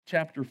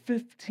chapter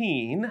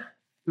 15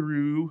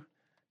 through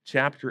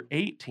chapter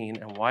 18.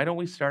 And why don't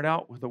we start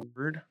out with a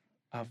word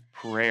of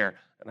prayer?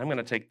 And I'm going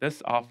to take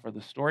this off for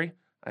the story.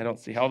 I don't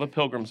see how the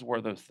pilgrims wore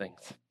those things.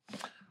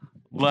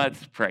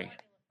 Let's pray.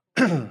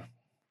 Dear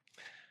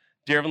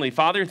Heavenly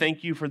Father,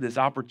 thank you for this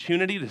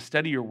opportunity to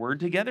study your word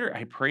together.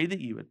 I pray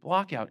that you would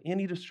block out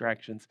any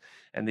distractions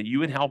and that you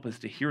would help us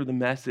to hear the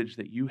message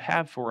that you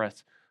have for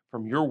us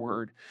from your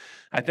word.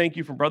 I thank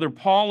you for Brother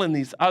Paul and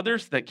these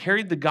others that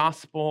carried the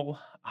gospel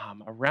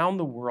around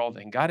the world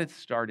and got it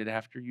started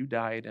after you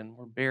died and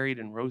were buried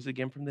and rose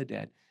again from the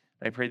dead.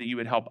 I pray that you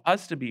would help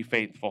us to be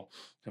faithful,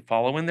 to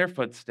follow in their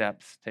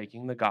footsteps,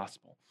 taking the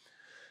gospel.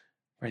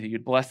 Pray that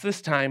you'd bless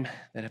this time,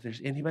 that if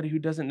there's anybody who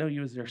doesn't know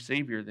you as their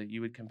Savior, that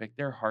you would convict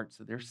their hearts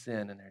of their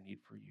sin and their need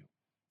for you.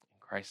 In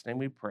Christ's name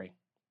we pray.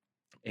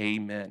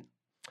 Amen.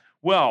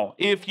 Well,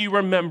 if you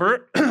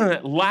remember,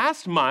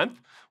 last month,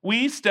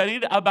 we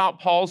studied about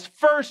Paul's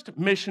first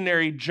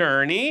missionary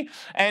journey,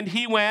 and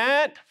he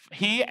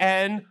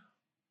and,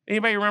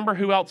 anybody remember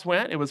who else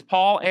went? It was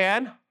Paul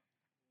and?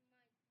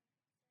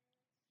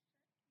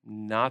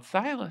 Not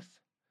Silas.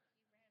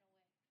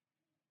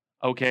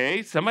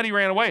 Okay, somebody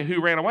ran away. Who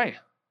ran away?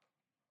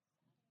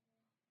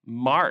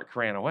 Mark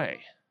ran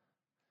away.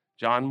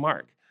 John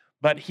Mark.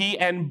 But he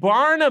and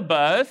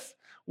Barnabas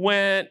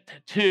went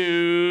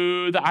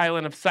to the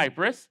island of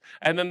Cyprus,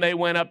 and then they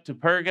went up to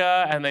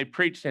Perga, and they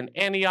preached in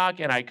Antioch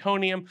and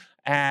Iconium,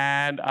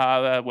 and,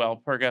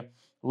 Perga,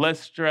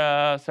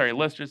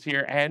 Lystra's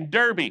here, and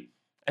Derbe.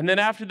 And then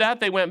after that,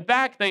 they went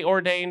back, they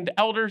ordained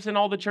elders in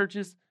all the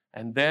churches,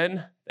 and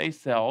then they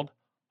sailed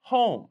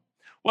home.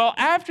 Well,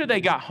 after they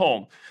got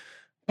home,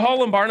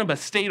 Paul and Barnabas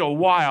stayed a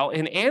while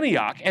in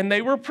Antioch, and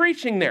they were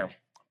preaching there.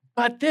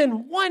 But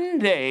then one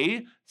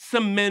day,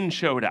 some men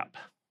showed up.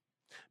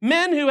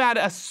 Men who had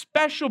a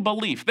special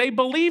belief. They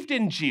believed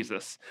in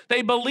Jesus.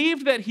 They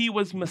believed that he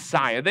was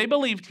Messiah. They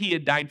believed he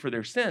had died for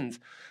their sins.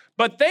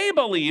 But they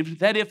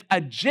believed that if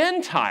a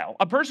Gentile,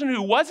 a person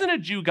who wasn't a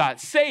Jew, got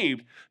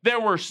saved,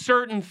 there were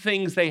certain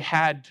things they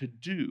had to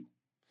do.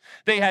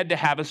 They had to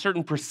have a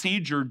certain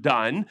procedure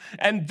done.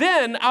 And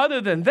then,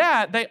 other than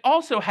that, they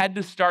also had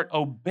to start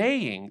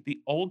obeying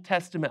the Old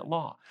Testament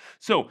law.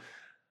 So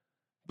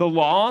the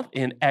law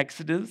in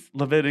Exodus,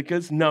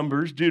 Leviticus,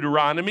 Numbers,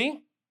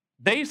 Deuteronomy,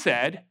 they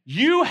said,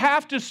 you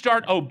have to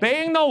start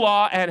obeying the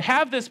law and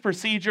have this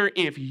procedure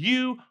if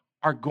you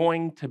are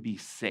going to be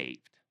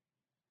saved.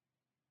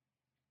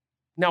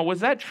 Now,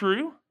 was that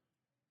true?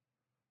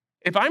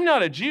 If I'm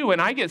not a Jew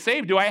and I get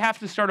saved, do I have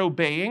to start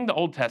obeying the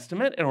Old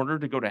Testament in order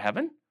to go to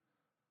heaven?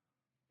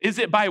 Is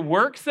it by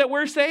works that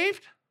we're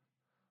saved?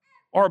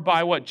 Or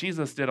by what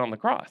Jesus did on the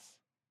cross?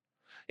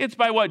 It's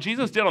by what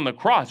Jesus did on the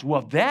cross.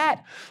 Well,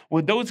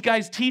 with those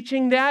guys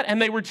teaching that, and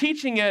they were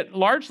teaching it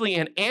largely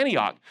in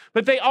Antioch,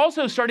 but they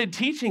also started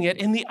teaching it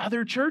in the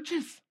other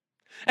churches.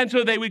 And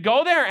so they would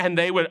go there and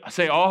they would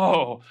say,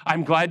 oh,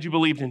 I'm glad you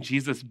believed in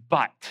Jesus,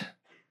 but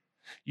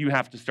you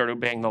have to start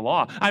obeying the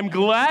law. I'm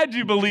glad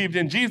you believed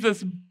in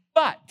Jesus,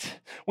 but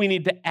we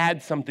need to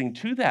add something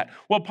to that.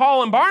 Well,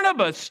 Paul and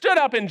Barnabas stood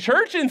up in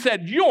church and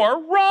said,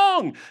 you're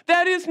wrong.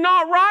 That is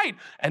not right.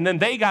 And then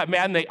they got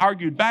mad and they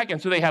argued back.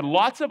 And so they had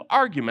lots of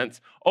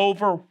arguments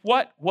over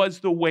what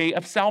was the way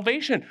of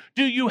salvation.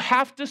 Do you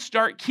have to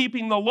start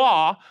keeping the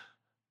law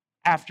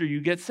after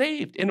you get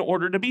saved in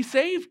order to be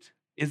saved?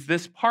 Is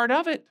this part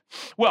of it?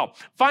 Well,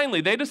 finally,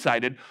 they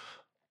decided,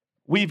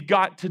 we've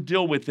got to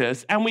deal with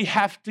this, and we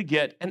have to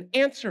get an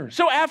answer.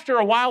 So after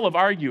a while of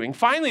arguing,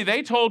 finally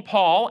they told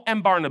Paul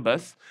and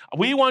Barnabas,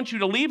 we want you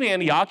to leave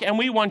Antioch, and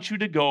we want you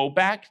to go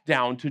back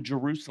down to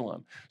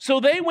Jerusalem.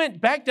 So they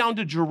went back down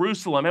to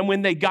Jerusalem, and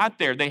when they got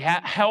there, they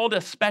held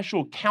a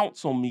special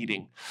council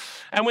meeting.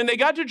 And when they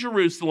got to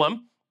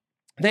Jerusalem,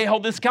 they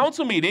held this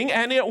council meeting,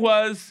 and it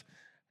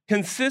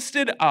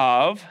consisted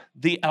of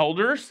the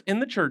elders in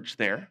the church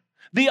there,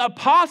 the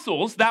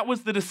apostles, that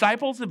was the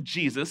disciples of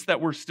Jesus that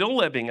were still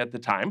living at the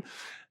time,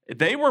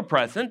 they were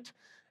present,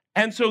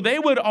 and so they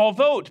would all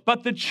vote,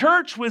 but the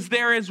church was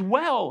there as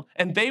well,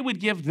 and they would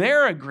give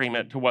their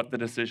agreement to what the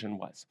decision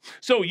was.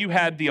 So you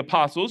had the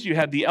apostles, you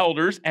had the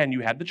elders, and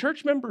you had the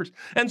church members,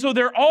 and so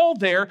they're all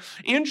there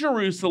in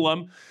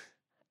Jerusalem,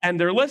 and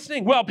they're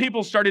listening. Well,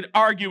 people started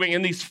arguing,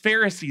 and these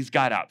Pharisees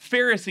got up.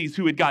 Pharisees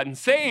who had gotten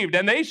saved,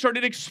 and they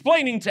started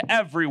explaining to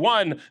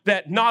everyone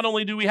that not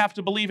only do we have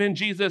to believe in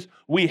Jesus,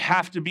 we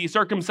have to be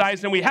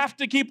circumcised, and we have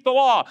to keep the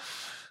law.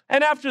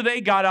 And after they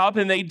got up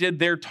and they did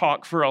their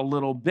talk for a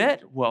little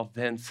bit, well,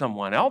 then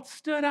someone else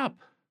stood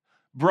up.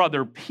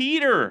 Brother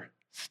Peter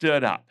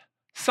stood up.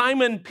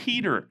 Simon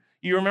Peter.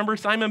 You remember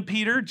Simon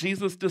Peter,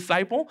 Jesus'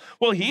 disciple?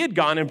 Well, he had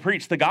gone and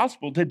preached the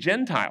gospel to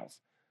Gentiles,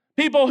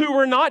 people who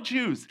were not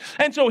Jews.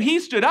 And so he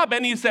stood up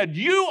and he said,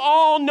 you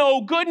all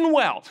know good and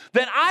well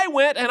that I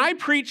went and I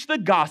preached the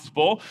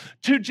gospel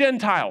to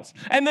Gentiles.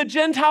 And the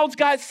Gentiles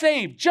got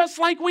saved just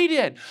like we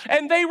did.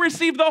 And they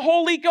received the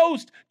Holy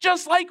Ghost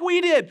just like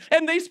we did.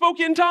 And they spoke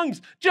in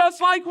tongues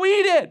just like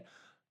we did.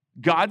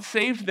 God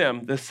saved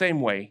them the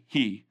same way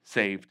he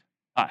saved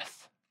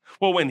us.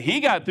 Well, when he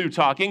got through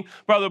talking,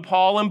 Brother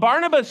Paul and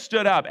Barnabas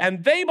stood up,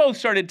 and they both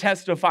started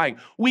testifying.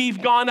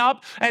 We've gone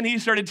up, and he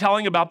started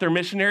telling about their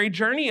missionary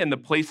journey and the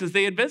places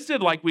they had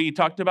visited, like we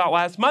talked about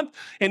last month.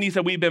 And he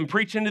said, we've been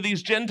preaching to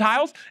these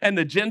Gentiles, and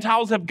the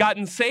Gentiles have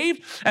gotten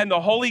saved, and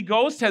the Holy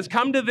Ghost has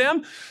come to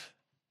them,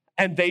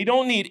 and they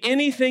don't need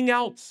anything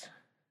else.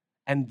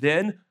 And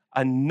then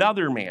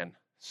another man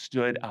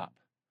stood up,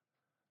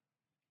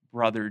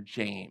 Brother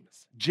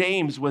James.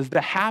 James was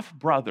the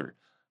half-brother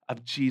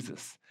of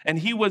Jesus, and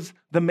he was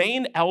the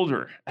main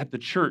elder at the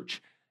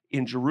church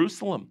in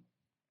Jerusalem.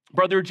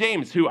 Brother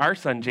James, who our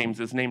son James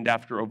is named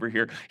after over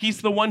here,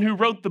 he's the one who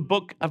wrote the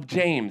book of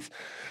James.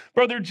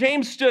 Brother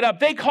James stood up.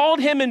 They called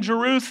him in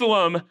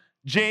Jerusalem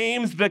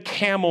James the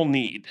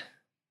camel-kneed,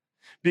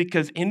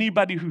 because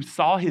anybody who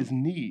saw his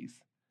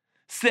knees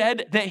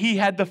said that he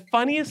had the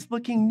funniest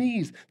looking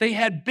knees. They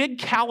had big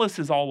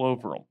calluses all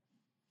over them,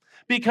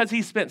 because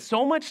he spent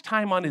so much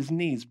time on his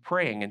knees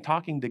praying and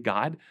talking to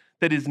God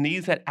that his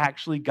knees had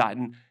actually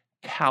gotten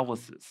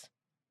calluses.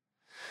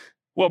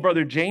 Well,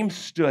 Brother James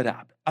stood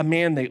up, a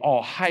man they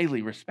all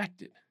highly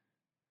respected.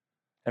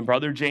 And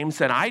Brother James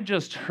said, I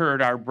just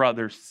heard our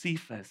brother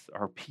Cephas,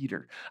 or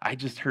Peter. I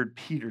just heard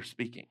Peter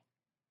speaking.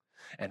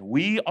 And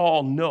we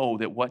all know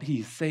that what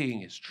he's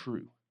saying is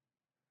true.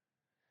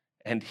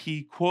 And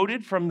he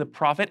quoted from the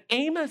prophet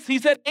Amos. He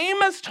said,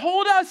 Amos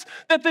told us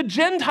that the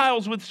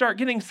Gentiles would start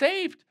getting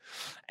saved.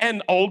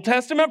 And Old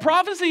Testament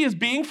prophecy is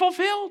being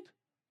fulfilled.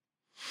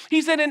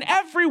 He said, in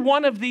every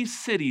one of these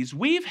cities,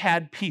 we've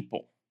had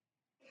people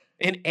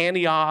in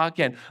Antioch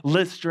and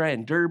Lystra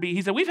and Derbe.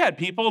 He said, we've had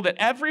people that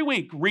every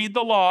week read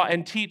the law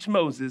and teach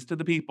Moses to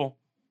the people.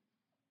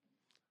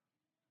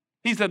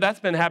 He said, that's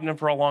been happening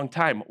for a long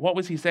time. What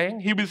was he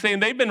saying? He was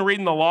saying they've been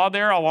reading the law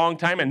there a long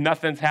time and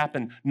nothing's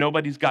happened.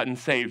 Nobody's gotten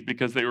saved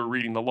because they were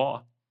reading the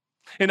law.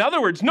 In other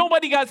words,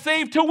 nobody got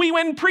saved till we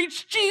went and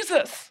preached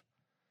Jesus.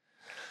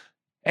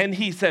 And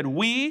he said,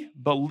 we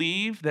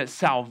believe that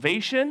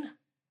salvation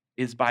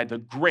is by the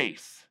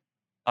grace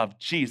of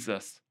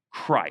Jesus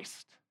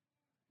Christ.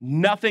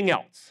 Nothing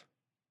else.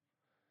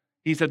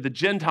 He said the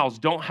Gentiles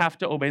don't have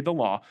to obey the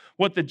law.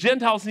 What the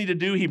Gentiles need to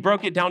do, he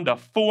broke it down to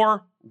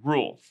 4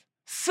 rules.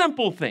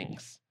 Simple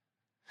things.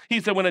 He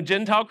said when a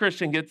Gentile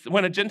person gets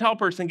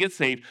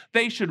saved,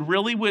 they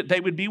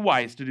would be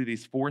wise to do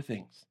these 4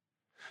 things.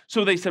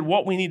 So they said,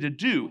 what we need to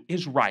do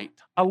is write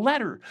a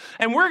letter.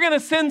 And we're going to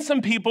send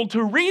some people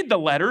to read the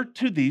letter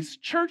to these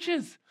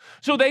churches.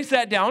 So they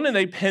sat down and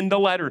they penned a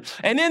letter.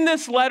 And in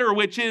this letter,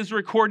 which is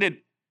recorded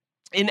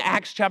in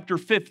Acts chapter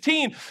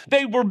 15,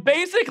 they were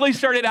basically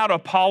started out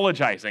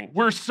apologizing.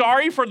 We're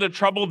sorry for the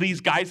trouble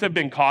these guys have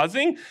been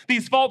causing,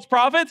 these false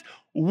prophets.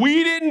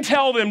 We didn't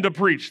tell them to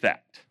preach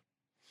that.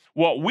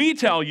 What we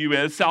tell you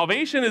is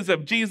salvation is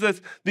of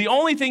Jesus. The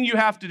only thing you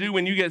have to do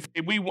when you get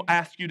saved, we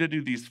ask you to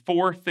do these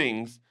 4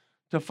 things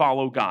to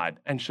follow God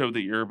and show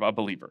that you're a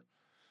believer.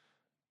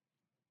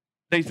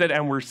 They said,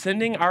 and we're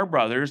sending our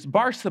brothers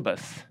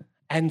Barnabas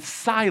and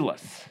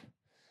Silas,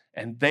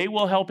 and they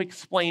will help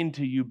explain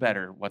to you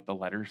better what the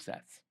letter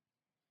says.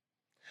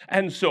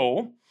 And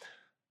so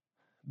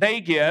they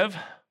give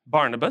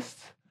Barnabas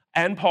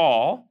and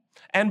Paul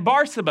and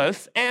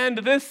Barsabbas and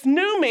this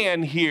new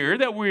man here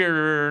that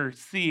we're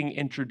seeing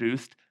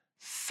introduced,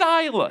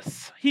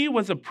 Silas. He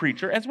was a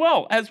preacher as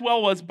well as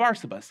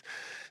Barsabbas.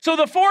 So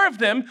the 4 of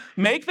them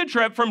make the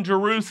trip from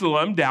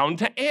Jerusalem down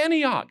to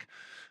Antioch.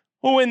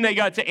 When they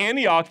got to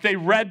Antioch, they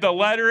read the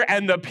letter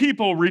and the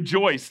people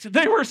rejoiced.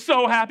 They were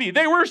so happy.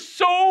 They were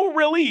so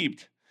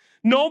relieved.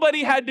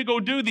 Nobody had to go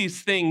do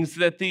these things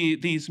that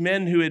these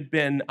men who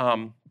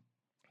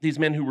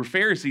were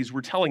Pharisees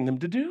were telling them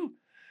to do.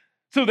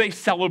 So they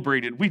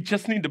celebrated. We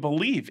just need to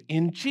believe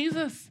in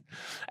Jesus.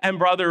 And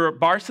Brother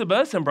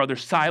Barsabbas and Brother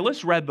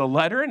Silas read the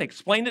letter and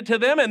explained it to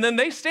them, and then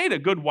they stayed a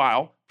good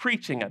while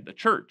preaching at the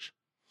church.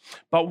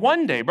 But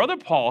one day, Brother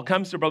Paul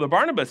comes to Brother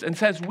Barnabas and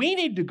says, we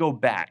need to go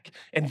back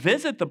and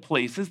visit the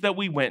places that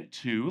we went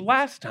to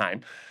last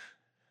time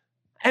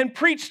and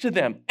preach to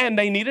them. And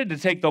they needed to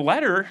take the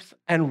letters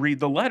and read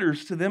the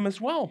letters to them as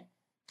well.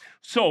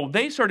 So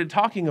they started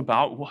talking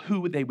about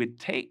who they would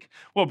take.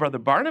 Well, Brother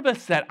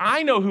Barnabas said,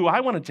 I know who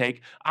I want to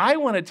take. I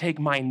want to take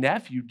my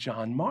nephew,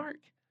 John Mark.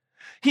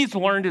 He's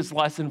learned his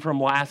lesson from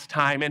last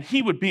time, and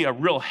he would be a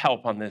real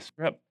help on this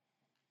trip.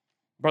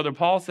 Brother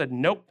Paul said,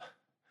 nope.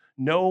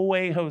 No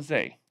way,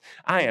 Jose.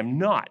 I am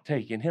not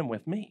taking him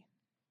with me.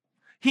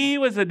 He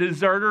was a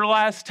deserter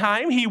last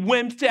time. He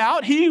wimped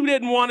out. He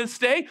didn't want to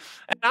stay.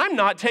 And I'm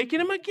not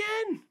taking him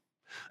again.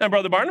 And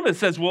Brother Barnabas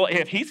says, well,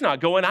 if he's not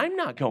going, I'm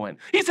not going.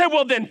 He said,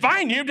 well, then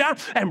fine, you're down.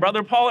 And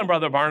Brother Paul and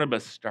Brother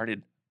Barnabas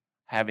started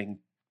having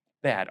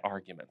bad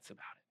arguments about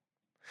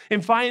it.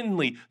 And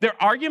finally,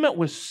 their argument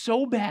was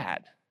so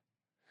bad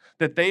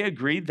that they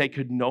agreed they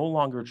could no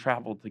longer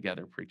travel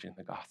together preaching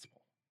the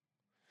gospel.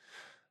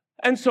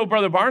 And so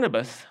Brother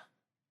Barnabas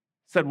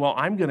said, well,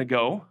 I'm going to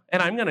go,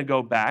 and I'm going to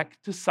go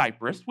back to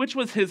Cyprus, which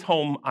was his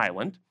home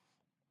island.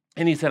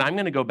 And he said, I'm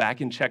going to go back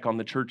and check on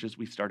the churches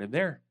we started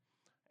there.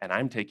 And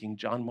I'm taking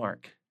John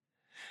Mark.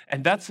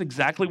 And that's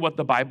exactly what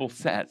the Bible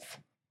says.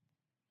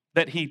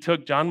 that he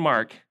took John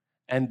Mark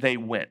and they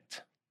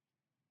went.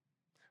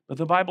 But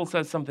the Bible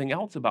says something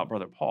else about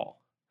Brother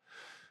Paul.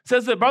 It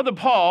says that Brother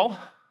Paul,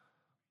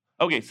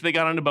 okay, so they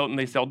got on a boat and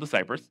they sailed to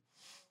Cyprus.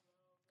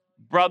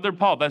 Brother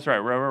Paul, that's right,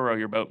 row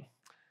your boat.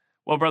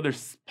 Well, Brother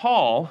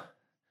Paul,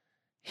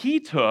 he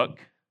took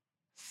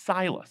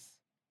Silas.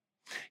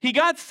 He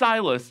got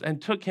Silas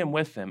and took him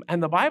with him.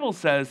 And the Bible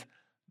says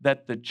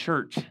that the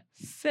church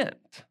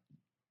sent.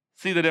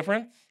 See the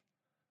difference?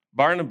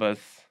 Barnabas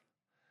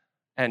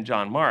and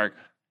John Mark,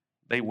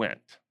 they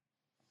went.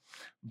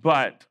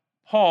 But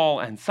Paul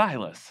and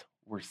Silas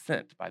were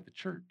sent by the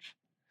church.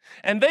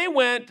 And they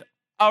went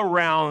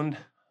around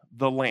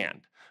the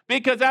land.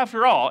 Because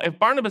after all, if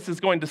Barnabas is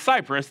going to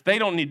Cyprus, they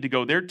don't need to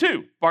go there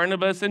too.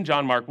 Barnabas and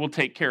John Mark will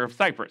take care of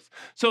Cyprus.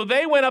 So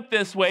they went up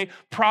this way,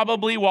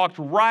 probably walked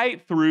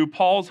right through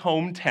Paul's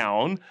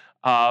hometown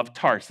of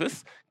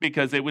Tarsus,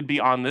 because it would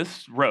be on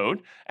this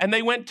road. And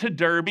they went to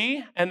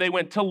Derbe and they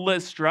went to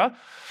Lystra.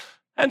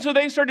 And so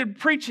they started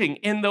preaching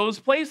in those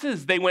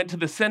places. They went to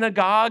the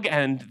synagogue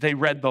and they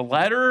read the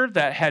letter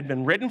that had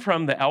been written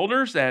from the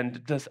elders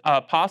and the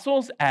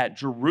apostles at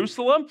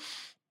Jerusalem.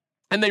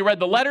 And they read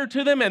the letter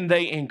to them and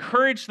they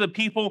encouraged the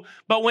people.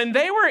 But when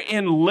they were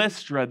in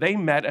Lystra, they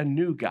met a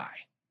new guy.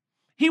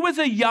 He was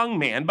a young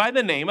man by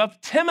the name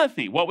of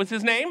Timothy. What was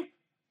his name?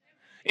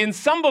 In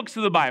some books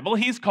of the Bible,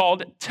 he's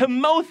called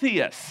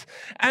Timotheus.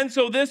 And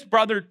so this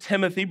brother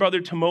Timothy,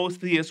 brother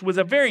Timotheus, was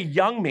a very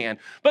young man.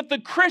 But the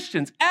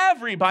Christians,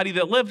 everybody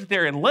that lived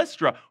there in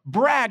Lystra,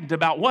 bragged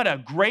about what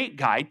a great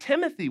guy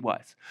Timothy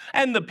was.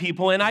 And the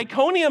people in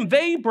Iconium,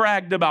 they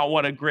bragged about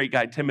what a great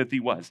guy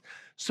Timothy was.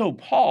 So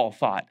Paul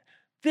thought,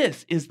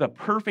 this is the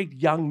perfect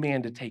young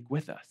man to take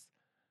with us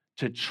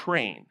to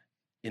train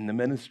in the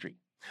ministry.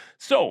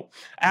 So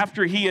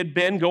after he had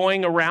been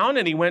going around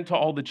and he went to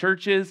all the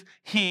churches,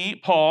 he,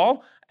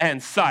 Paul,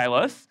 and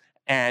Silas,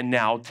 and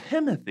now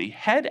Timothy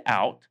head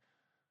out,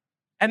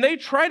 and they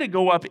try to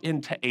go up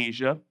into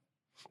Asia.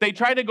 They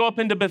tried to go up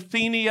into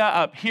Bithynia,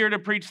 up here to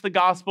preach the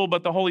gospel,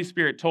 but the Holy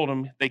Spirit told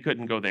them they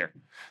couldn't go there.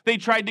 They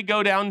tried to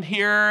go down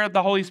here.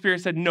 The Holy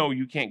Spirit said, no,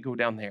 you can't go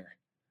down there.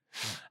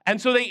 And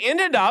so they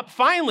ended up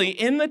finally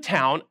in the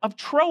town of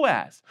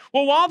Troas.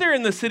 Well, while they're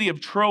in the city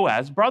of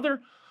Troas,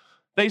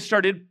 they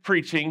started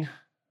preaching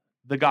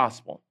the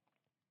gospel.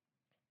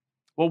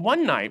 Well,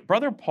 one night,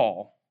 Brother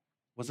Paul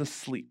was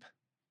asleep,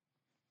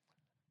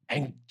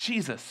 and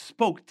Jesus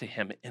spoke to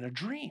him in a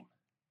dream.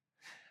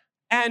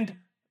 And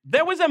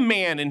there was a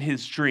man in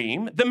his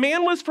dream. The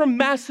man was from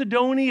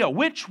Macedonia,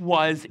 which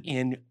was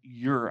in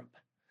Europe.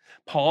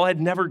 Paul had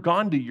never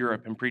gone to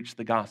Europe and preached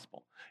the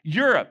gospel.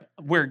 Europe,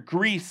 where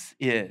Greece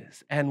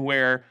is and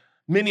where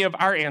many of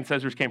our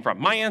ancestors came from.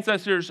 My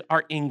ancestors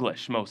are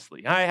English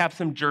mostly. I have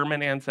some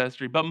German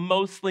ancestry, but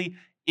mostly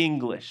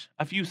English.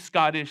 A few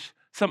Scottish,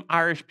 some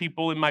Irish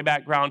people in my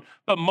background,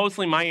 but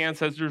mostly my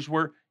ancestors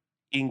were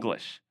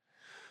English.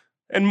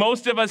 And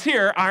most of us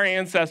here, our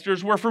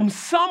ancestors were from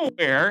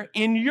somewhere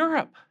in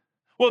Europe.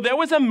 Well, there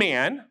was a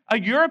man, a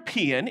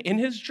European, in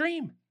his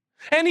dream,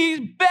 and he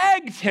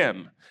begged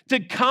him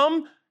to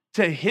come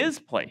to his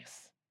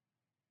place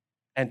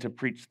and to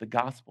preach the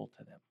gospel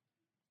to them.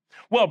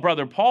 Well,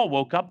 Brother Paul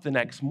woke up the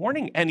next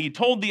morning and he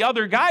told the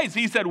other guys,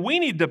 he said, we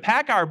need to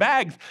pack our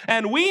bags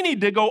and we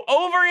need to go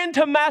over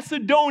into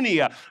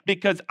Macedonia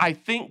because I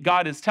think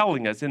God is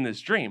telling us in this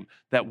dream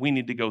that we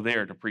need to go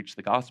there to preach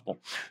the gospel.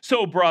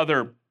 So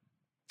brother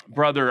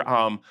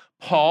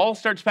Paul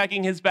starts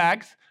packing his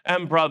bags,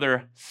 and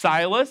Brother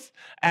Silas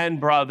and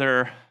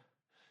Brother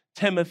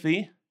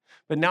Timothy.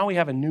 But now we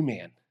have a new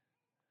man.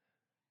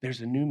 There's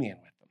a new man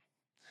with them.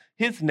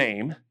 His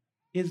name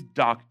is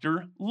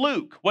Dr.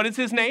 Luke. What is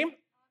his name?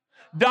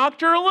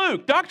 Dr.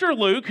 Luke. Dr.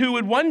 Luke, who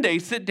would one day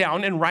sit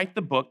down and write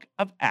the book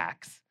of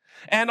Acts,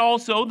 and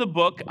also the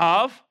book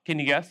of, can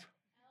you guess?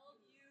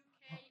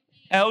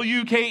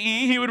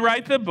 L-U-K-E. He would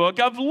write the book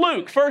of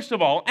Luke, first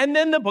of all, and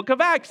then the book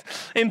of Acts.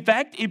 In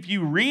fact, if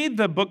you read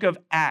the book of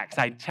Acts,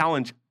 I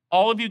challenge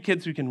all of you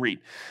kids who can read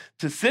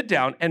to sit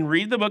down and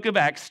read the book of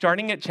Acts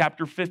starting at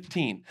chapter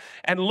 15.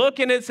 And look,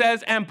 and it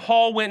says, and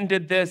Paul went and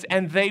did this,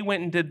 and they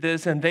went and did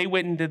this, and they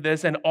went and did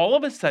this. And all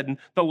of a sudden,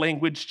 the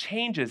language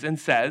changes and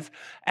says,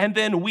 and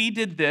then we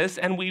did this,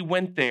 and we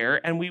went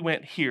there, and we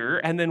went here,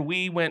 and then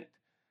we went.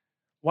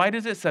 Why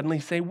does it suddenly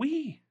say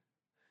we?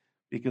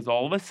 Because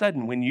all of a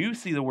sudden, when you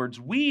see the words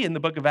we in the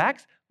book of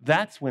Acts,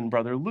 that's when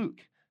Brother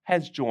Luke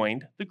has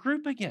joined the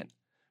group again,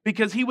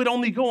 because he would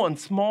only go on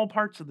small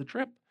parts of the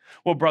trip.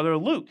 Well, Brother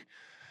Luke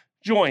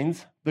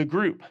joins the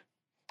group,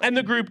 and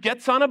the group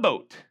gets on a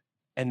boat,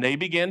 and they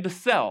begin to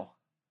sail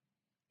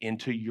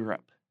into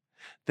Europe.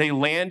 They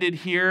landed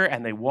here,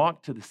 and they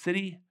walked to the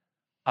city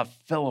of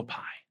Philippi,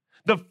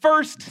 the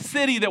first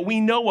city that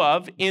we know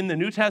of in the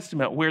New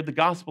Testament where the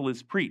gospel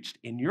is preached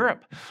in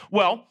Europe.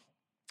 Well,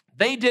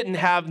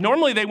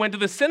 normally they went to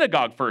the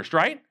synagogue first,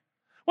 right?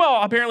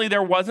 Well, apparently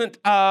there wasn't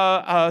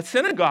a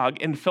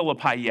synagogue in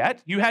Philippi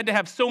yet. You had to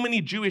have so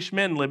many Jewish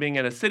men living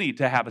in a city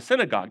to have a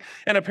synagogue.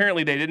 And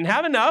apparently they didn't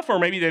have enough, or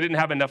maybe they didn't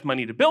have enough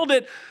money to build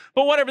it.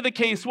 But whatever the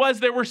case was,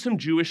 there were some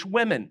Jewish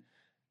women.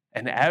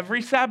 And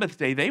every Sabbath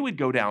day, they would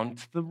go down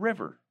to the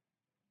river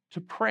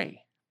to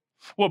pray.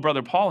 Well,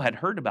 Brother Paul had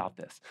heard about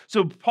this.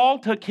 So Paul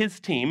took his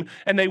team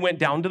and they went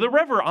down to the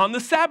river on the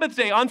Sabbath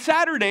day, on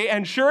Saturday.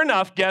 And sure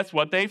enough, guess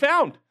what they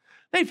found?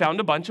 They found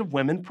a bunch of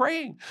women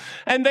praying.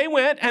 And they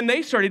went and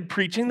they started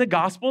preaching the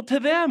gospel to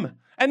them.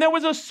 And there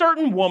was a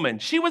certain woman.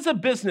 She was a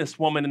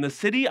businesswoman in the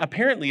city,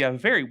 apparently a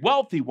very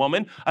wealthy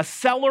woman, a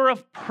seller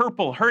of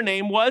purple. Her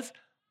name was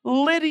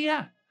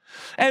Lydia.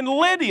 And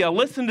Lydia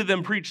listened to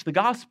them preach the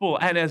gospel.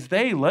 And as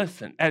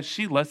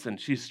she listened,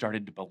 she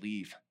started to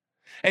believe.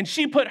 And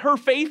she put her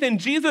faith in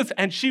Jesus,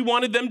 and she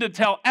wanted them to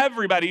tell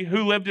everybody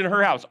who lived in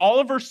her house, all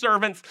of her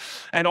servants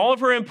and all of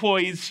her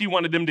employees, she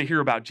wanted them to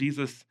hear about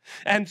Jesus.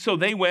 And so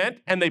they went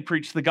and they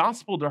preached the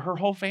gospel to her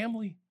whole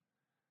family.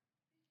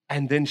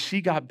 And then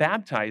she got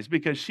baptized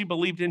because she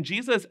believed in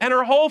Jesus, and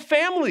her whole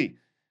family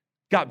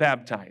got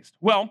baptized.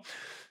 Well,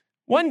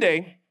 one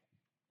day,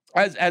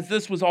 as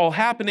this was all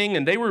happening,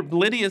 and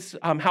Lydia's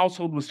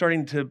household was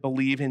starting to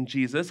believe in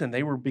Jesus, and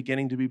they were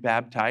beginning to be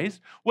baptized.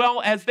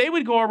 Well, as they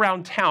would go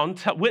around town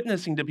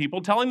witnessing to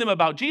people, telling them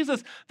about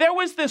Jesus, there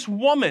was this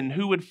woman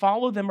who would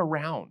follow them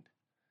around.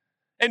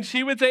 And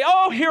she would say,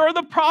 "Oh, here are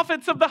the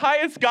prophets of the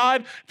highest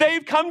God.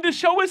 They've come to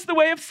show us the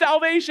way of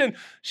salvation."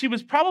 She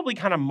was probably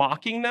kind of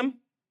mocking them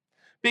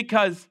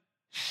because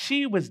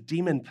she was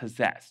demon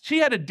possessed. She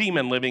had a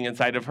demon living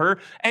inside of her,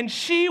 and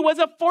she was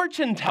a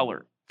fortune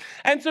teller.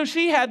 And so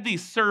she had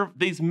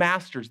these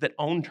masters that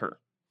owned her.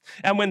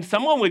 And when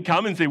someone would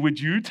come and say, "Would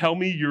you tell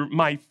me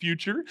my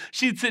future?"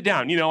 She'd sit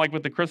down, like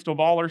with the crystal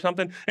ball or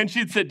something, and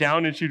she'd sit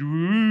down and she'd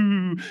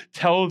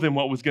tell them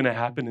what was going to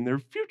happen in their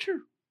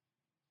future.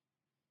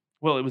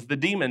 Well, it was the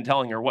demon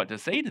telling her what to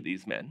say to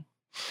these men.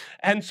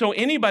 And so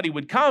anybody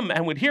would come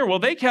and would hear. Well,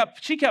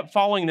 she kept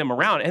following them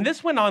around. And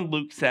this went on,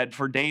 Luke said,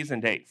 for days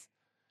and days.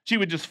 She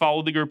would just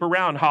follow the group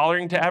around,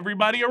 hollering to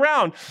everybody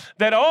around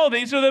that, "Oh,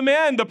 these are the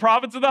men, the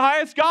prophets of the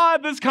highest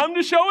God that's come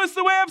to show us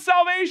the way of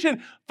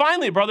salvation."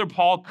 Finally, Brother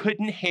Paul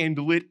couldn't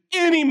handle it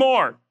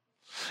anymore.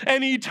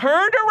 And he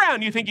turned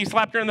around. You think he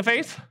slapped her in the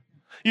face?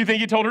 You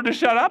think he told her to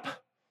shut up?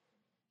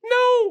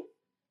 No.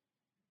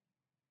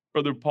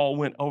 Brother Paul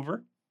went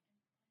over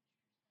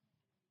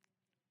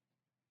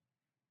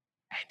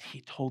and he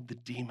told the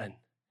demon,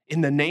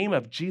 "In the name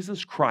of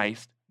Jesus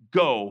Christ,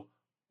 go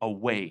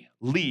away.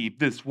 Leave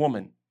this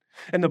woman."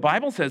 And the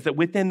Bible says that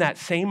within that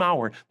same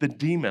hour, the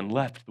demon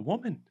left the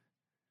woman.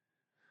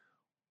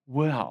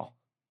 Well,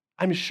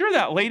 I'm sure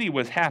that lady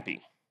was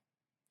happy.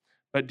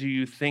 But do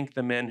you think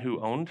the men who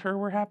owned her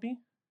were happy?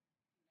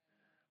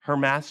 Her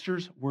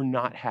masters were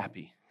not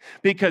happy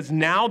because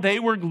now they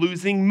were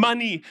losing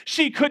money.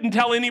 She couldn't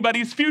tell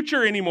anybody's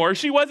future anymore.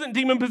 She wasn't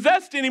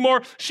demon-possessed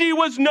anymore. She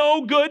was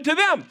no good to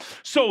them.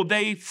 So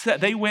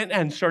they went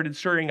and started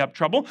stirring up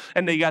trouble,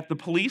 and they got the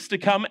police to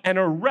come and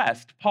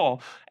arrest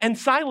Paul and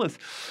Silas.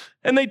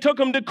 And they took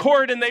them to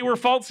court, and they were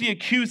falsely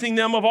accusing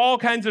them of all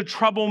kinds of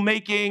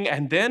troublemaking.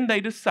 And then they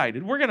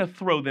decided, we're going to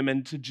throw them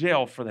into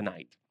jail for the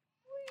night.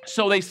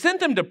 So they sent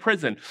them to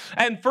prison.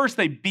 And first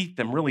they beat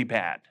them really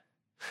bad.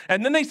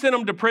 And then they sent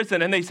them to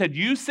prison, and they said,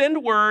 "You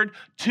send word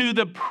to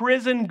the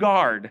prison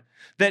guard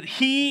that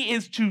he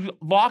is to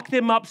lock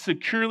them up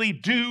securely.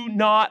 Do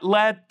not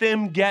let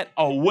them get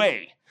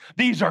away.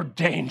 These are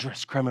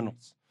dangerous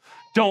criminals.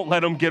 Don't let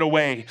them get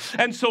away."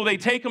 And so they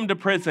take them to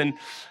prison,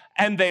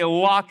 and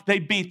they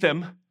beat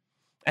them,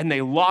 and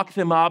they lock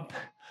them up.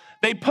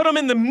 They put them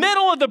in the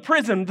middle of the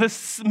prison,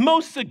 the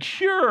most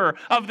secure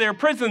of their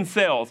prison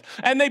cells.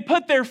 And they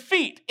put their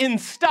feet in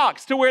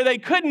stocks to where they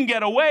couldn't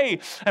get away.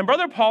 And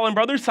Brother Paul and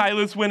Brother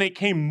Silas, when it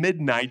came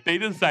midnight, they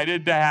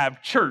decided to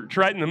have church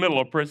right in the middle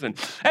of prison.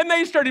 And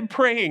they started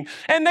praying.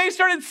 And they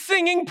started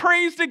singing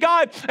praise to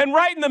God. And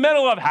right in the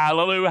middle of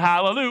hallelujah,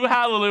 hallelujah,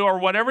 hallelujah, or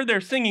whatever they're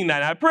singing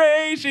that, I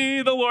praise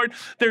ye the Lord.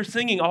 They're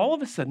singing. All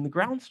of a sudden, the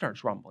ground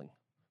starts rumbling.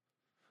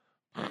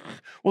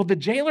 Well, the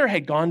jailer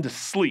had gone to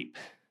sleep.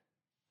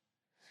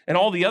 And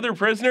all the other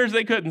prisoners,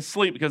 they couldn't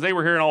sleep because they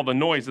were hearing all the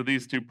noise of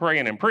these two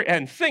praying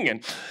and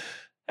singing.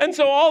 And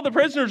so all the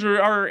prisoners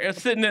are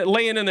sitting,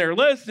 laying in there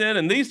listening,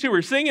 and these two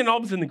are singing, and all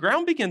of a sudden the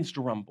ground begins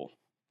to rumble.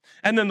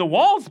 And then the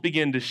walls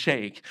begin to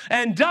shake,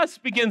 and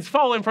dust begins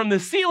falling from the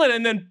ceiling,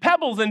 and then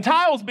pebbles and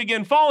tiles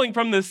begin falling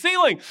from the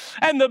ceiling,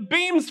 and the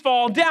beams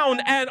fall down,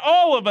 and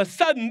all of a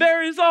sudden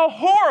there is a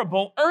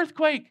horrible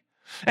earthquake.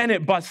 And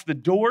it busts the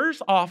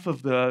doors off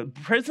of the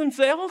prison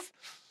cells.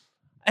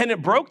 And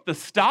it broke the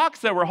stocks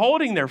that were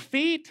holding their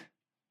feet.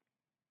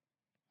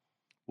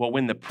 Well,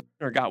 when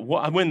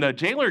the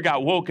jailer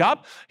got woke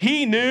up,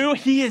 he knew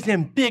he is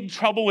in big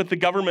trouble with the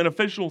government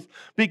officials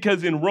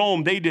because in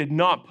Rome, they did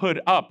not put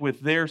up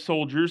with their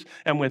soldiers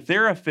and with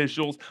their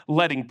officials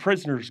letting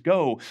prisoners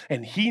go.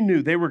 And he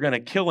knew they were going to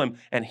kill him,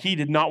 and he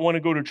did not want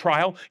to go to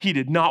trial. He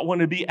did not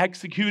want to be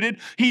executed.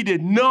 He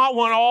did not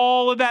want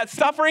all of that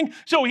suffering.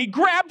 So he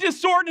grabbed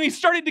his sword and he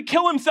started to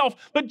kill himself.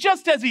 But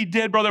just as he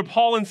did, Brother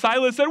Paul and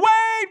Silas said,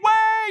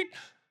 "Wait,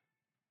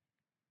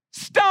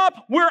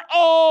 stop, we're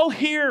all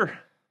here."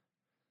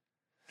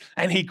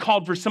 And he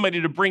called for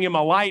somebody to bring him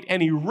a light,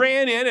 and he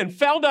ran in and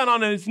fell down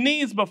on his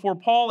knees before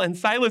Paul and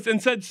Silas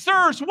and said,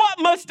 "Sirs, what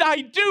must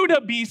I do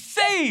to be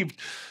saved?"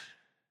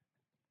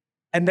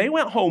 And they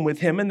went home with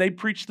him, and they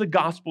preached the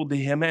gospel to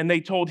him, and they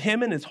told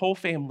him and his whole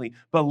family,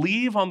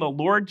 "Believe on the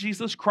Lord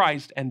Jesus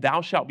Christ, and thou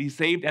shalt be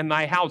saved and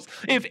thy house.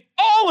 If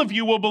all of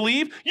you will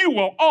believe, you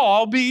will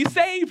all be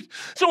saved."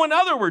 So in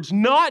other words,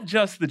 not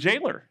just the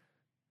jailer,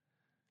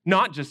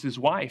 not just his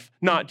wife,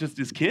 not just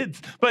his kids,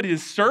 but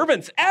his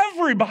servants,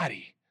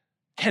 everybody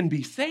can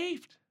be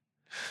saved.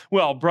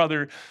 Well,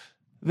 brother,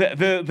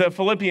 the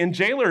Philippian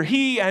jailer,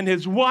 he and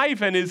his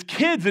wife and his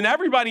kids and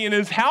everybody in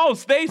his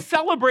house, they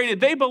celebrated.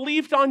 They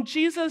believed on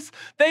Jesus.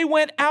 They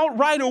went out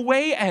right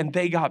away and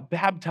they got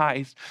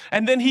baptized.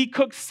 And then he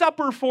cooked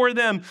supper for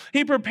them.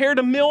 He prepared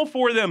a meal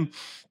for them.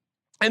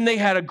 And they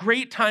had a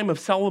great time of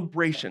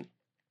celebration.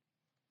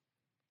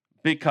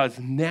 Because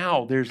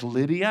now there's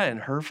Lydia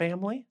and her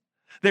family.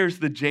 There's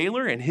the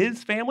jailer and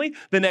his family.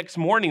 The next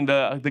morning,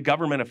 the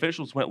government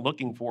officials went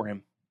looking for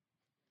him.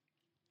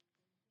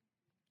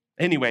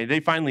 Anyway, they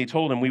finally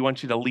told him, "We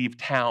want you to leave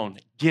town,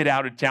 get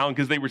out of town,"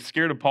 because they were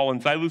scared of Paul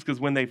and Silas, because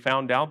when they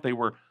found out they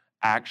were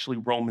actually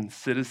Roman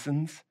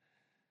citizens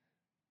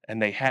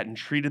and they hadn't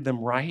treated them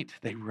right,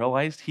 they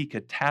realized he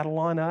could tattle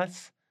on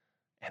us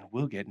and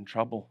we'll get in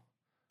trouble.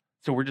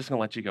 So we're just going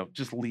to let you go.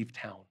 Just leave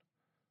town.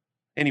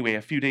 Anyway,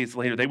 a few days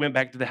later, they went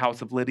back to the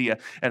house of Lydia,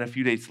 and a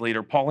few days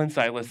later, Paul and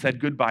Silas said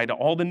goodbye to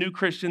all the new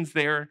Christians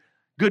there,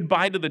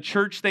 goodbye to the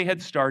church they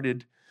had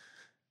started,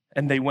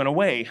 and they went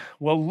away.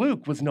 Well,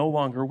 Luke was no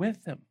longer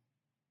with them.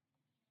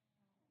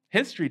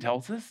 History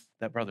tells us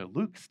that brother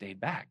Luke stayed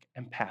back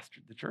and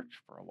pastored the church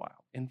for a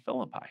while in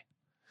Philippi.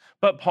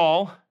 But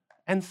Paul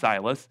and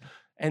Silas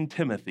and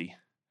Timothy,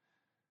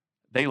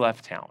 they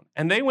left town,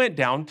 and they went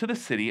down to the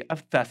city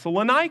of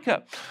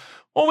Thessalonica.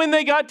 Well, when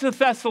they got to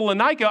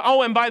Thessalonica,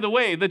 oh, and by the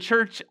way, the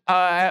church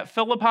at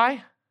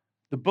Philippi,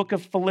 the book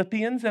of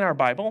Philippians in our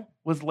Bible,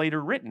 was later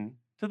written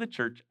to the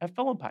church at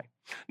Philippi.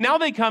 Now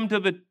they come to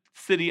the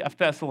city of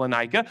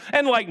Thessalonica,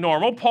 and like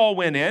normal, Paul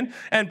went in,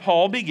 and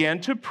Paul began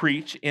to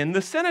preach in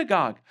the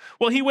synagogue.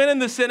 Well, he went in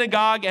the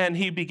synagogue, and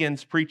he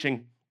begins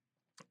preaching.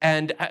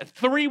 And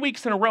 3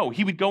 weeks in a row,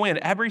 he would go in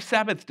every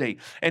Sabbath day,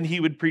 and he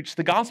would preach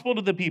the gospel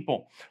to the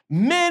people.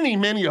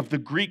 Many of the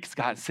Greeks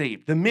got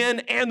saved. The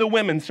men and the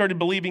women started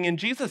believing in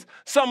Jesus.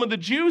 Some of the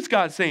Jews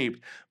got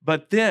saved.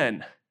 But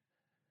then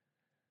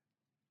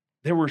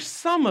there were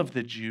some of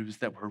the Jews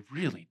that were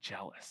really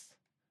jealous.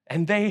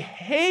 And they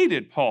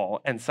hated Paul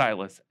and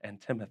Silas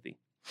and Timothy.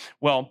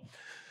 Well,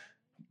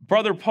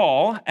 brother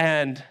Paul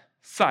and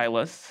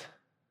Silas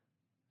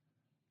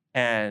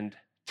and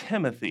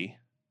Timothy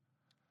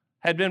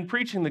had been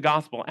preaching the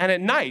gospel. And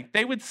at night,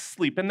 they would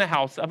sleep in the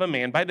house of a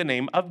man by the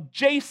name of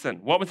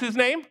Jason. What was his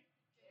name?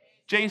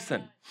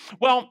 Jason.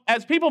 Well,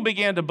 as people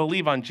began to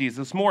believe on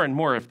Jesus, more and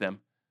more of them,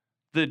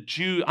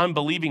 the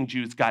unbelieving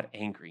Jews got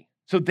angry.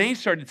 So they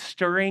started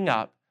stirring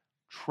up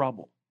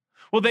trouble.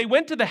 Well, they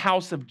went to the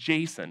house of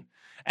Jason,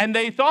 and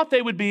they thought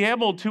they would be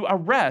able to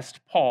arrest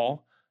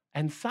Paul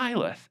and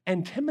Silas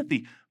and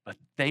Timothy, but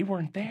they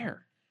weren't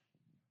there.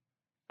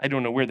 I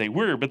don't know where they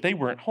were, but they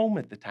weren't home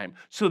at the time.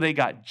 So they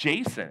got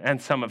Jason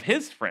and some of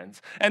his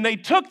friends, and they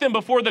took them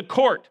before the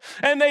court,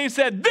 and they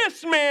said,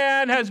 "This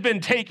man has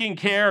been taking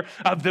care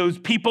of those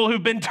people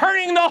who've been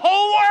turning the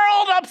whole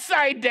world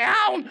upside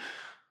down."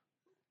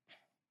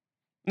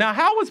 Now,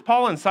 how was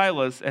Paul and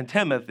Silas and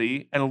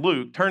Timothy and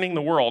Luke turning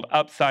the world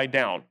upside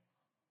down?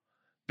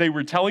 They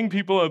were telling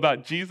people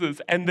about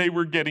Jesus, and they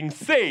were getting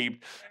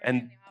saved.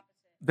 And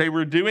they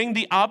were doing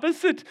the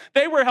opposite.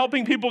 They were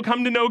helping people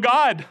come to know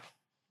God.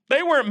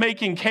 They weren't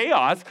making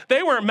chaos.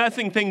 They weren't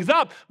messing things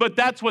up. But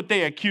that's what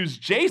they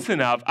accused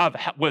Jason of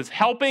was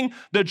helping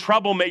the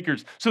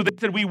troublemakers. So they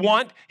said, "We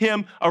want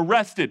him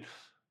arrested."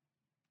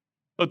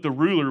 But the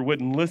ruler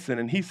wouldn't listen,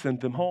 and he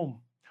sent them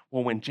home.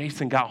 Well, when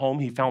Jason got home,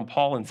 he found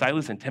Paul and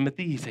Silas and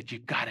Timothy. He said,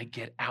 "You've got to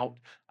get out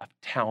of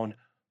town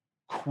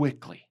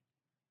quickly."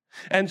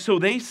 And so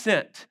they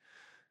sent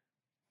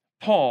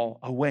Paul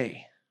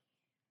away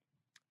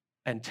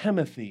and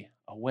Timothy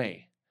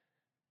away.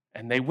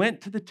 And they went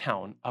to the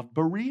town of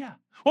Berea.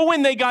 Well,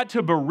 when they got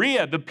to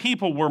Berea, the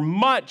people were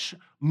much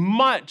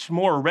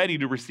more ready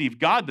to receive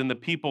God than the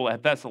people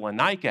at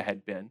Thessalonica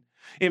had been.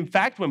 In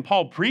fact, when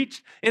Paul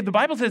preached, the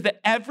Bible says that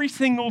every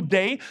single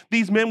day,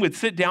 these men would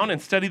sit down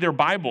and study their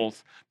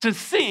Bibles to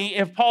see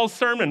if Paul's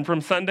sermon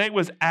from Sunday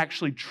was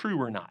actually true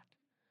or not.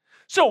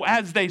 So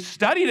as they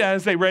studied,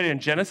 as they read in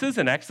Genesis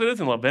and Exodus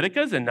and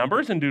Leviticus and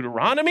Numbers and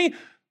Deuteronomy,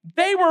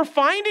 they were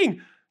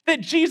finding that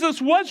Jesus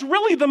was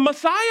really the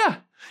Messiah.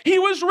 He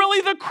was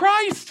really the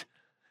Christ.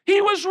 He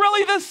was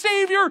really the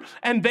Savior.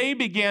 And they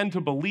began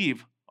to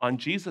believe on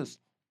Jesus.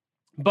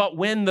 But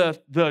when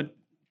the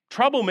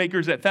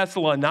troublemakers at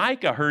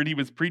Thessalonica heard he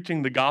was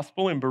preaching the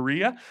gospel in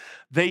Berea,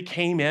 they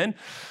came in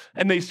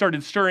and they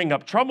started stirring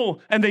up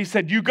trouble. And they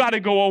said, "You got to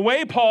go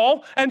away,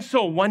 Paul." And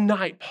so one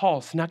night, Paul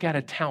snuck out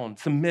of town.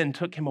 Some men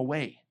took him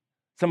away.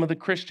 Some of the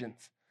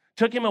Christians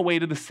took him away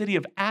to the city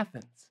of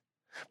Athens.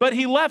 But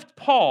he left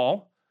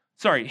Paul,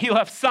 He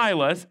left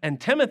Silas and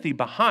Timothy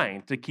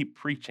behind to keep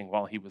preaching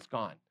while he was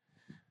gone.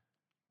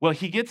 Well,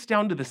 he gets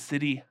down to the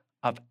city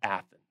of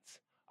Athens,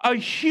 a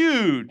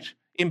huge,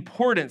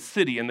 important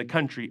city in the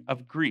country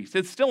of Greece.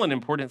 It's still an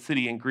important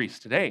city in Greece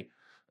today.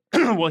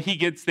 Well, he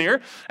gets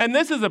there, and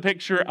this is a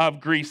picture of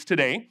Greece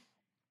today.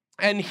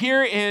 And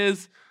here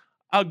is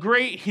a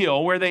great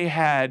hill where they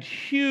had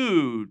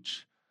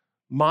huge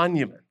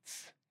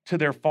monuments to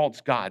their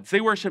false gods.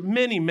 They worship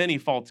many, many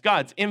false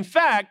gods. In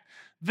fact,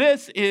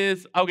 this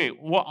is, okay,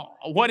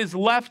 what is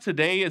left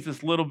today is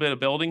this little bit of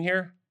building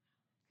here,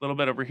 a little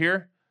bit over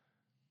here.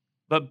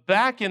 But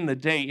back in the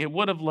day, it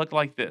would have looked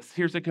like this.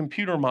 Here's a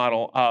computer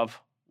model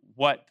of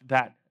what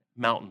that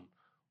mountain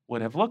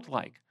would have looked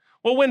like.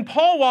 Well, when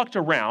Paul walked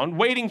around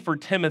waiting for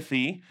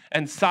Timothy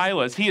and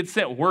Silas, he had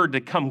sent word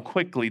to come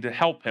quickly to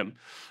help him.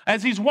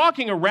 As he's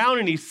walking around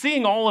and he's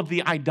seeing all of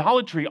the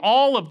idolatry,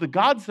 all of the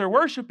gods they're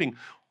worshiping,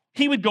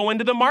 he would go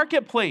into the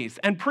marketplace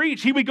and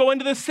preach. He would go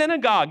into the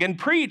synagogue and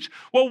preach.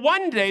 Well,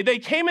 one day they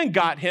came and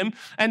got him,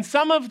 and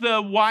some of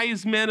the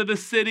wise men of the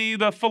city,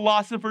 the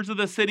philosophers of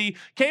the city,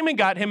 came and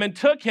got him and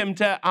took him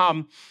to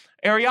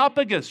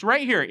Areopagus,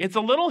 right here. It's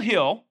a little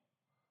hill,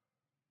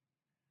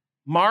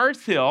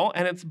 Mars Hill,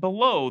 and it's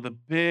below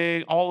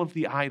all of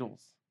the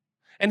idols.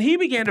 And he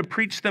began to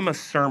preach them a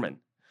sermon.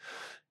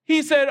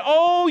 He said,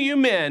 "Oh, you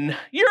men,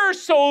 you're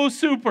so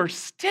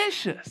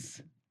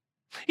superstitious."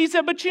 He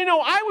said, "But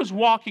I was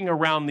walking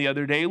around the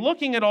other day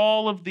looking at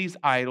all of these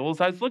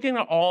idols. I was looking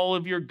at all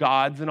of your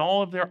gods and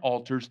all of their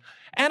altars,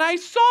 and I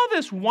saw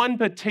this one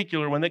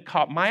particular one that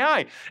caught my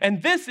eye.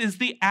 And this is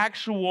the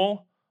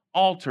actual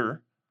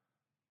altar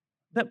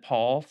that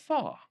Paul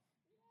saw.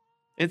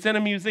 It's in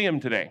a museum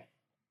today.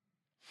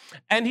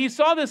 And he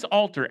saw this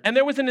altar, and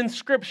there was an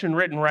inscription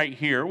written right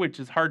here, which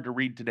is hard to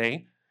read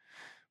today.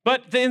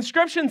 But the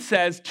inscription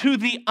says, 'To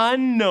the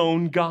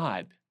unknown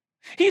God.'"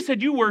 He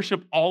said, "You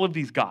worship all of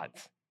these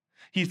gods."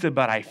 He said,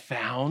 "But I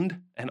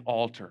found an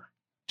altar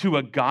to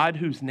a God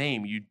whose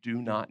name you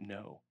do not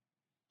know."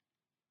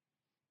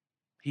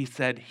 He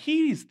said,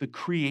 "He's the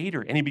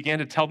creator." And he began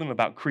to tell them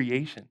about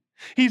creation.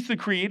 He's the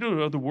creator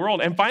of the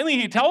world. And finally,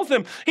 he tells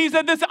them, he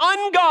said, "This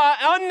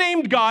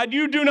unnamed God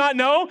you do not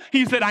know."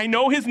 He said, "I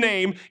know his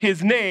name.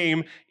 His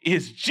name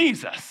is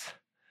Jesus."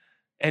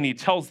 And he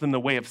tells them the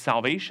way of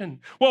salvation.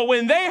 Well,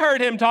 when they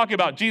heard him talk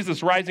about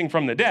Jesus rising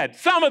from the dead,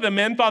 some of the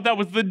men thought that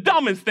was the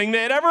dumbest thing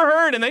they had ever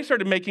heard, and they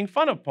started making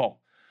fun of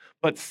Paul.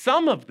 But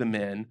some of the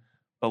men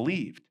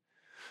believed.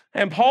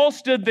 And Paul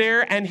stood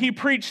there, and he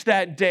preached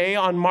that day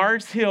on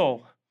Mars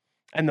Hill,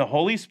 and the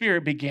Holy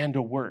Spirit began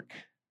to work.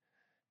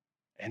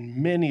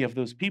 And many of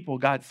those people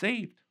got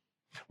saved.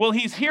 Well,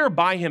 he's here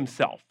by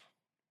himself.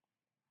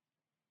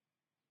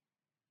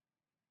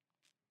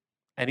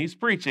 And he's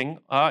preaching.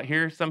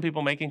 Here's some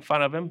people making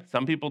fun of him,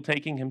 some people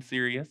taking him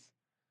serious.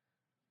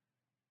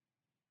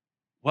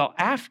 Well,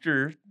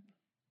 after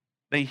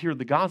they hear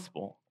the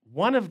gospel,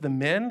 one of the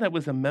men that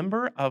was a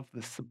member of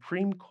the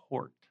Supreme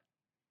Court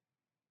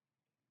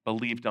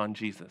believed on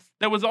Jesus.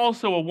 There was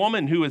also a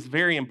woman who was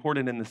very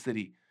important in the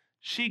city.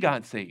 She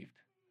got saved.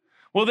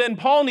 Well, then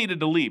Paul needed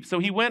to leave, so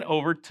he went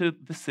over to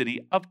the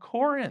city of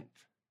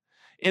Corinth.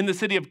 In the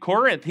city of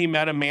Corinth, he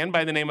met a man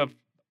by the name of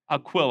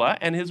Aquila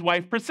and his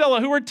wife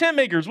Priscilla, who were tent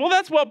makers. Well,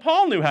 that's what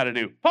Paul knew how to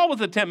do. Paul was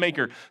a tent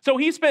maker. So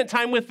he spent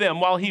time with them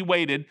while he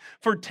waited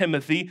for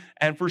Timothy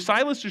and for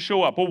Silas to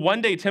show up. Well,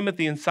 one day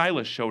Timothy and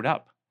Silas showed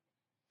up,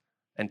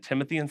 and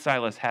Timothy and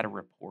Silas had a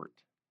report.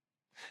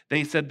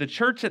 They said the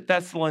church at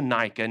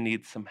Thessalonica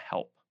needs some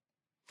help.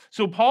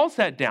 So Paul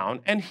sat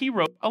down and he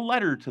wrote a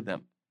letter to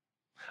them,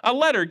 a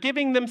letter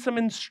giving them some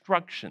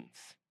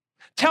instructions,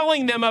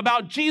 telling them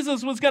about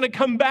Jesus was going to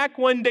come back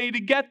one day to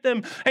get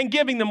them, and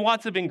giving them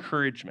lots of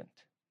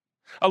encouragement.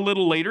 A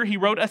little later, he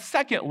wrote a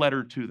second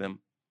letter to them.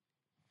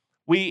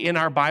 In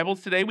our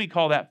Bibles today, we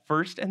call that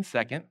 1st and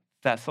 2nd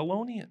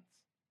Thessalonians.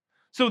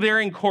 So there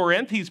in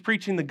Corinth, he's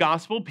preaching the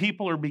gospel.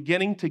 People are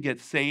beginning to get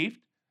saved.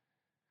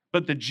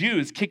 But the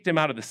Jews kicked him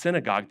out of the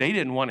synagogue. They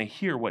didn't want to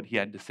hear what he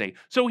had to say.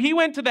 So he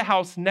went to the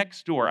house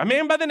next door. A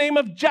man by the name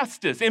of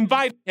Justus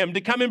invited him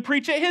to come and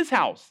preach at his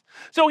house.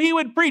 So he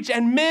would preach,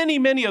 and many,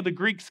 many of the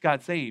Greeks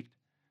got saved.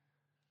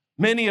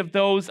 Many of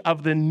those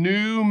of the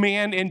new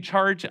man in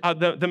charge,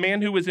 the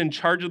man who was in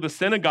charge of the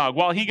synagogue,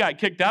 while he got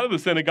kicked out of the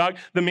synagogue,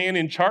 the man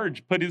in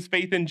charge put his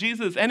faith in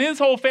Jesus, and his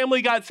whole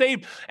family got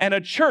saved, and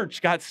a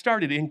church got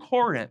started in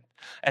Corinth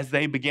as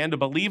they began to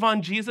believe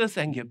on Jesus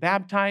and get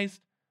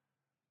baptized.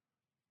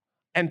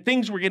 And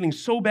things were getting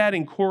so bad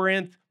in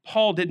Corinth,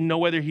 Paul didn't know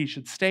whether he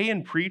should stay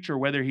and preach or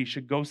whether he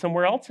should go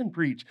somewhere else and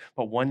preach.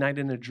 But one night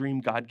in a dream,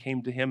 God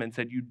came to him and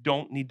said, "You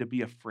don't need to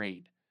be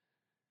afraid.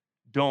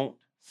 Don't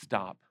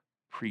stop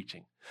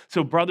preaching."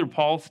 So Brother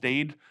Paul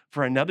stayed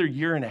for another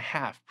year and a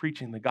half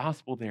preaching the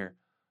gospel there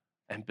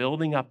and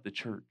building up the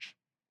church.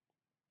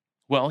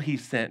 Well, he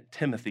sent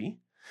Timothy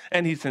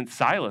and he sent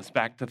Silas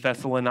back to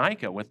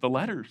Thessalonica with the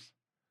letters.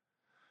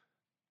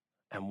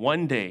 And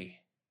one day,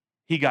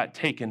 he got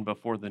taken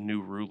before the new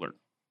ruler.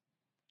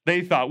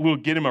 They thought, we'll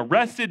get him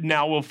arrested.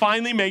 Now we'll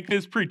finally make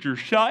this preacher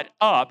shut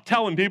up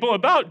telling people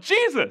about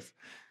Jesus.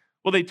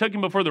 Well, they took him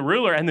before the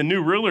ruler, and the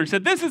new ruler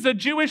said, this is a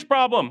Jewish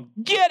problem.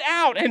 Get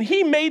out. And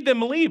he made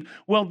them leave.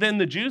 Well, then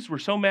the Jews were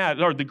so mad,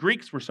 or the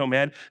Greeks were so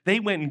mad, they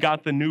went and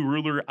got the new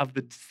ruler of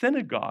the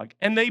synagogue,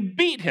 and they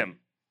beat him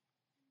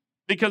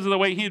because of the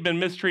way he had been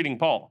mistreating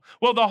Paul.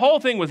 Well, the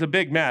whole thing was a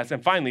big mess,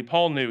 and finally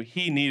Paul knew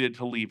he needed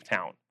to leave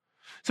town.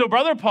 So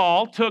Brother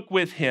Paul took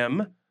with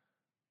him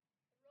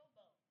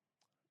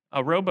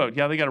a rowboat.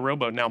 Yeah, they got a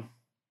rowboat now.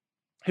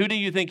 Who do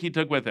you think he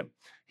took with him?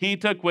 He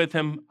took with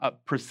him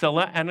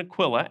Priscilla and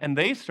Aquila, and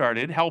they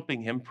started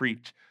helping him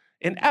preach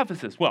in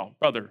Ephesus. Well,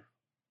 Brother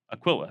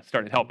Aquila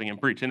started helping him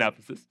preach in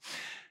Ephesus.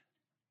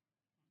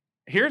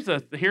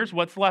 Here's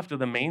what's left of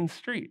the main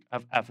street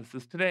of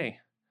Ephesus today.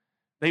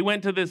 They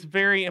went to this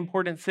very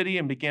important city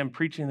and began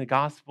preaching the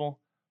gospel.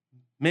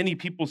 Many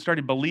people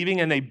started believing,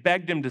 and they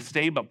begged him to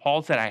stay, but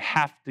Paul said, I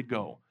have to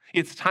go.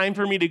 It's time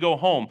for me to go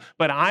home,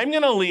 but I'm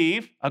going to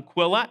leave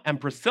Aquila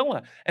and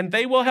Priscilla, and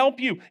they will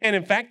help you. And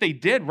in fact, they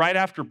did. Right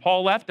after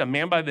Paul left, a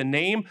man by the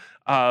name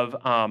of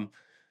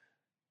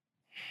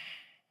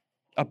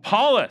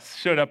Apollos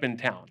showed up in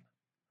town.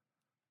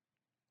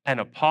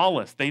 And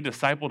Apollos, they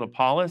discipled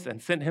Apollos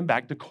and sent him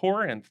back to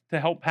Corinth to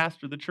help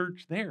pastor the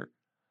church there.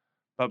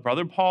 But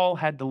Brother Paul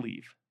had to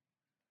leave.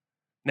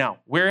 Now,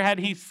 where had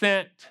he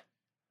sent?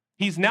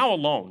 He's now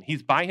alone.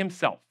 He's by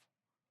himself.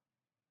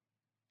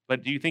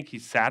 But do you think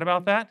he's sad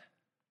about that?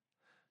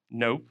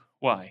 Nope.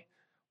 Why?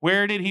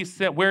 Where did he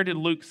sit? Where did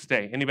Luke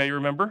stay? Anybody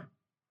remember?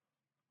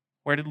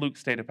 Where did Luke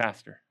stay to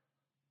pastor?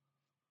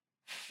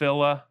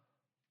 Philippi.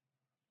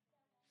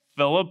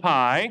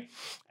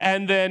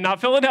 And then, not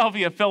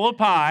Philadelphia,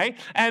 Philippi.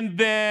 And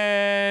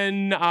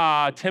then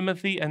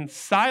Timothy and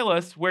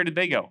Silas, where did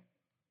they go?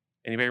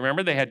 Anybody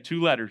remember? They had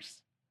 2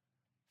 letters.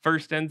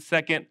 First and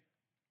second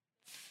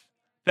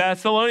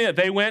Thessalonica.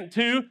 They went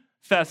to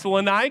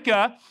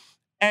Thessalonica.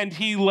 And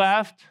he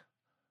left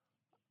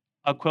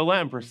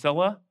Aquila and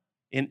Priscilla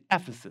in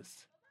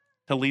Ephesus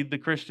to lead the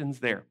Christians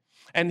there.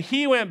 And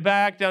he went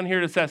back down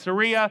here to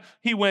Caesarea.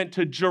 He went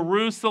to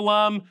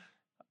Jerusalem.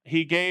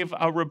 He gave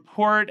a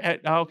report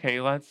okay,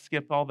 let's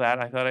skip all that.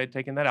 I thought I'd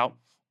taken that out.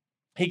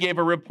 He gave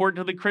a report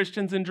to the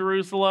Christians in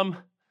Jerusalem.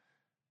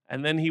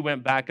 And then he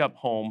went back up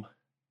home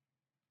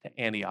to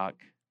Antioch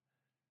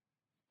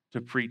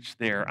to preach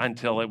there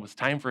until it was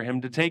time for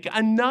him to take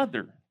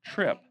another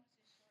trip.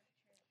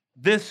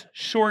 This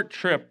short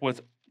trip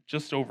was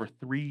just over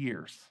 3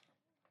 years.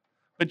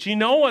 But you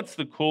know what's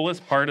the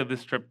coolest part of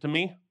this trip to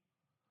me?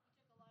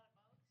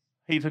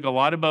 He took a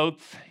lot of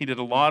boats. He did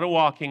a lot of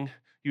walking.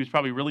 He was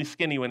probably really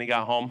skinny when he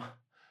got home.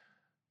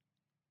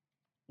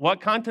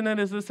 What continent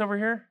is this over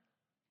here?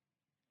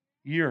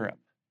 Europe.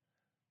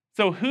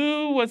 So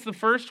who was the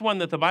first one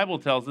that the Bible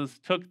tells us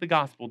took the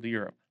gospel to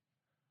Europe?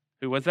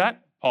 Who was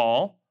that?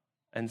 Paul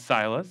and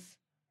Silas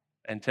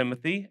and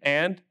Timothy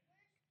and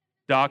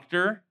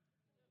Dr.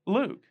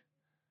 Luke.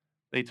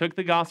 They took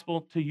the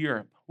gospel to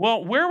Europe.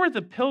 Well, where were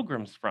the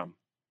pilgrims from?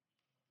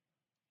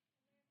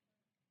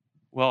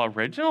 Well,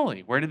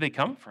 originally, where did they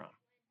come from?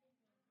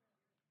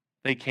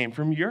 They came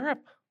from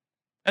Europe.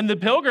 And the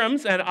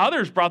pilgrims and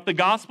others brought the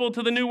gospel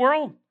to the New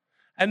World.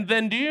 And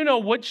then do you know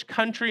which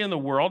country in the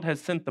world has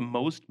sent the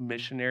most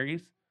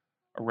missionaries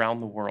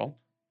around the world?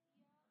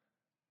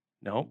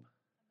 Nope.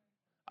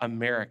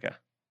 America.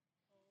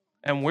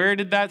 And where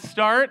did that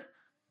start?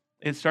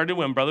 It started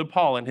when Brother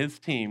Paul and his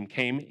team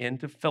came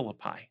into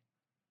Philippi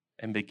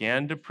and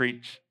began to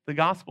preach the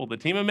gospel. The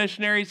team of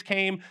missionaries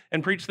came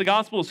and preached the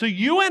gospel. So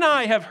you and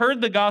I have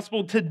heard the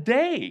gospel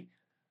today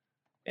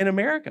in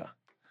America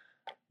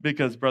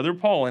because Brother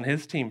Paul and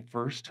his team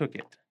first took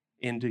it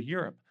into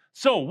Europe.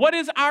 So what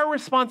is our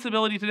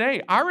responsibility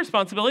today? Our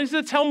responsibility is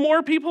to tell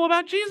more people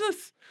about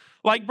Jesus,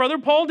 like Brother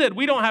Paul did.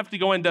 We don't have to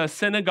go into a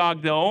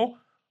synagogue, though.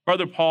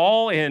 Brother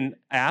Paul in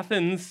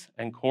Athens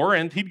and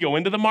Corinth, he'd go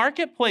into the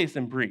marketplace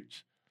and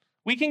preach.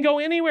 We can go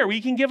anywhere.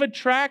 We can give a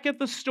tract at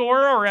the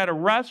store or at a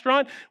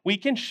restaurant. We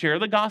can share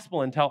the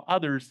gospel and tell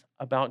others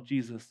about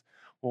Jesus.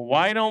 Well,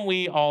 why don't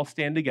we all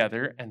stand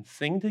together and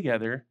sing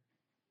together,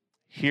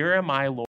 "Here am I, Lord"?